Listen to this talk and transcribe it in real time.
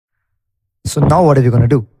So now what are we going to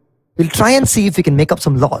do? We'll try and see if we can make up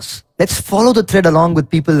some laws. Let's follow the thread along with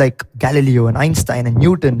people like Galileo and Einstein and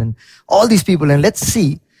Newton and all these people, and let's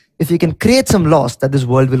see if we can create some laws that this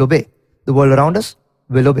world will obey. The world around us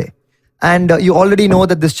will obey. And you already know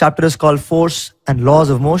that this chapter is called Force and Laws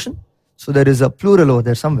of Motion. So there is a plural over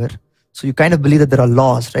there somewhere. So you kind of believe that there are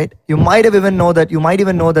laws, right? You might even know that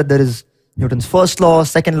there is Newton's first law,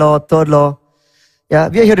 second law, third law. Yeah,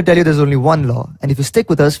 we are here to tell you there's only one law. And if you stick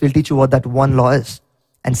with us, we'll teach you what that one law is.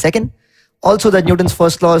 And second, also that Newton's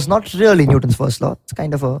first law is not really Newton's first law. It's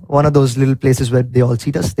kind of one of those little places where they all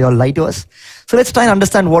cheat us, they all lie to us. So let's try and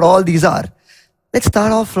understand what all these are. Let's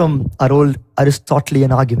start off from our old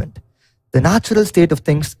Aristotelian argument. The natural state of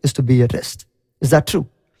things is to be at rest. Is that true?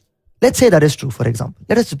 Let's say that is true, for example.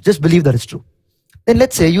 Let us just believe that it's true. Then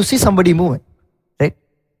let's say you see somebody moving, right?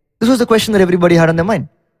 This was the question that everybody had on their mind.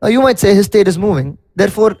 Now you might say his state is moving.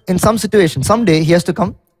 Therefore, in some situation, someday he has to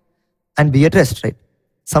come and be at rest, right?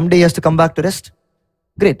 Someday he has to come back to rest.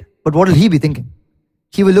 Great. But what will he be thinking?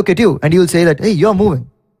 He will look at you and he will say that, hey, you're moving.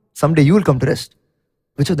 Someday you will come to rest.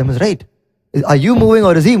 Which of them is right? Are you moving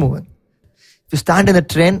or is he moving? If you stand in a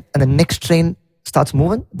train and the next train starts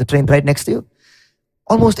moving, the train right next to you,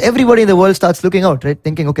 almost everybody in the world starts looking out, right?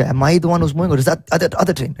 Thinking, okay, am I the one who's moving or is that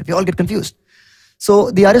other train? We all get confused.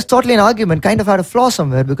 So the Aristotelian argument kind of had a flaw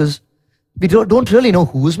somewhere because we don't really know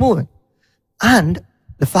who is moving. And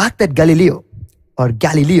the fact that Galileo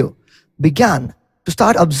began to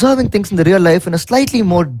start observing things in the real life in a slightly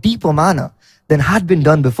more deeper manner than had been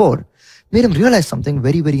done before made him realize something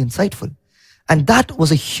very, very insightful. And that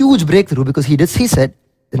was a huge breakthrough because he said,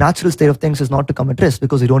 the natural state of things is not to come at rest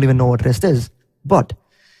because we don't even know what rest is. But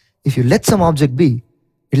if you let some object be,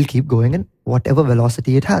 it'll keep going in whatever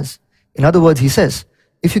velocity it has. In other words, he says,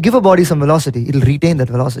 if you give a body some velocity, it'll retain that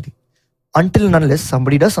velocity until and unless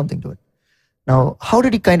somebody does something to it. Now, how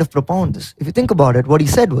did he kind of propound this? If you think about it, what he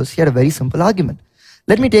said was, he had a very simple argument.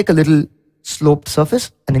 Let me take a little sloped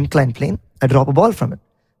surface, an inclined plane, I drop a ball from it,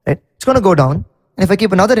 right? It's going to go down. And if I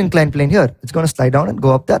keep another inclined plane here, it's going to slide down and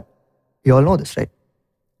go up that. We all know this, right?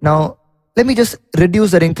 Now, let me just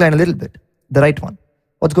reduce that incline a little bit, the right one.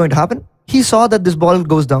 What's going to happen? He saw that this ball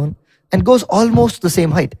goes down and goes almost the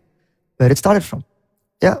same height where it started from.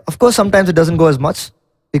 Yeah, of course, sometimes it doesn't go as much.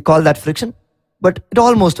 We call that friction, but it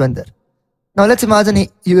almost went there. Now, let's imagine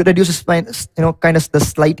you reduce the spine, kind of the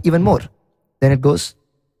slight even more. Then it goes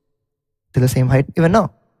to the same height even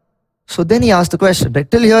now. So then he asked the question, right?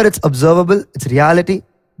 Till here it's observable, it's reality,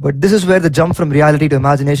 but this is where the jump from reality to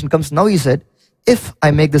imagination comes. Now he said, if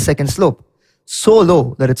I make the second slope so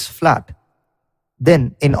low that it's flat,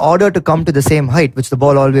 then in order to come to the same height, which the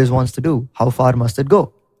ball always wants to do, how far must it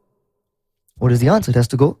go? What is the answer? It has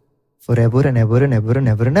to go forever and ever and ever and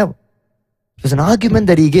ever and ever. It was an argument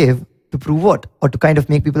that he gave to prove what? Or to kind of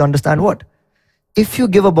make people understand what? If you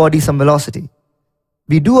give a body some velocity,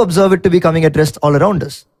 we do observe it to be coming at rest all around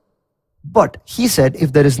us. But he said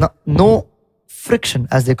if there is no friction,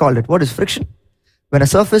 as they called it. What is friction? When a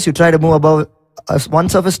surface you try to move above, one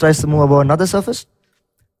surface tries to move above another surface,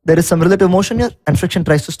 there is some relative motion here and friction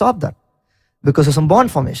tries to stop that because of some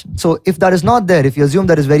bond formation. So if that is not there, if you assume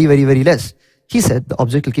that is very, very, very less, he said the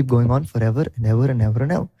object will keep going on forever and ever and ever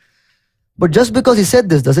and ever. But just because he said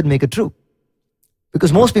this, does it make it true?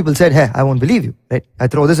 Because most people said, hey, I won't believe you, right? I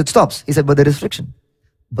throw this, it stops. He said, but there is friction.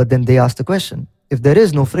 But then they asked the question, if there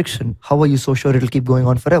is no friction, how are you so sure it'll keep going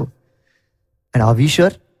on forever? And are we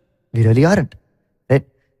sure? We really aren't, right?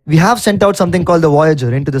 We have sent out something called the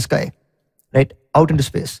Voyager into the sky, right? Out into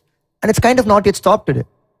space. And it's kind of not yet stopped today.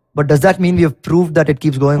 But does that mean we have proved that it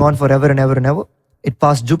keeps going on forever and ever and ever? It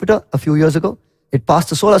passed Jupiter a few years ago. It passed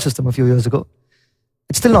the solar system a few years ago.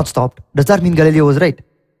 It's still not stopped. Does that mean Galileo was right?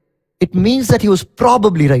 It means that he was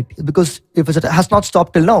probably right, because if it has not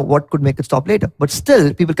stopped till now, what could make it stop later? But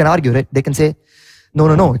still, people can argue, right? They can say,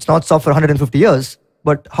 no, it's not stopped for 150 years,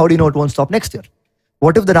 but how do you know it won't stop next year?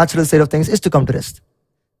 What if the natural state of things is to come to rest?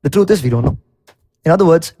 The truth is, we don't know. In other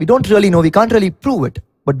words, we don't really know, we can't really prove it,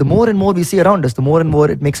 but the more and more we see around us, the more and more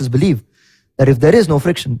it makes us believe that if there is no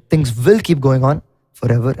friction, things will keep going on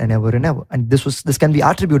forever and ever and ever. And this can be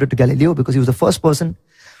attributed to Galileo because he was the first person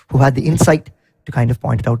who had the insight to kind of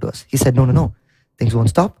point it out to us. He said, no, things won't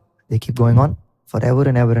stop. They keep going on forever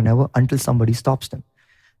and ever and ever until somebody stops them.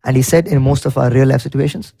 And he said in most of our real life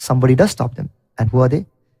situations, somebody does stop them. And who are they?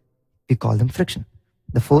 We call them friction.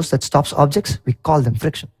 The force that stops objects, we call them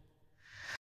friction.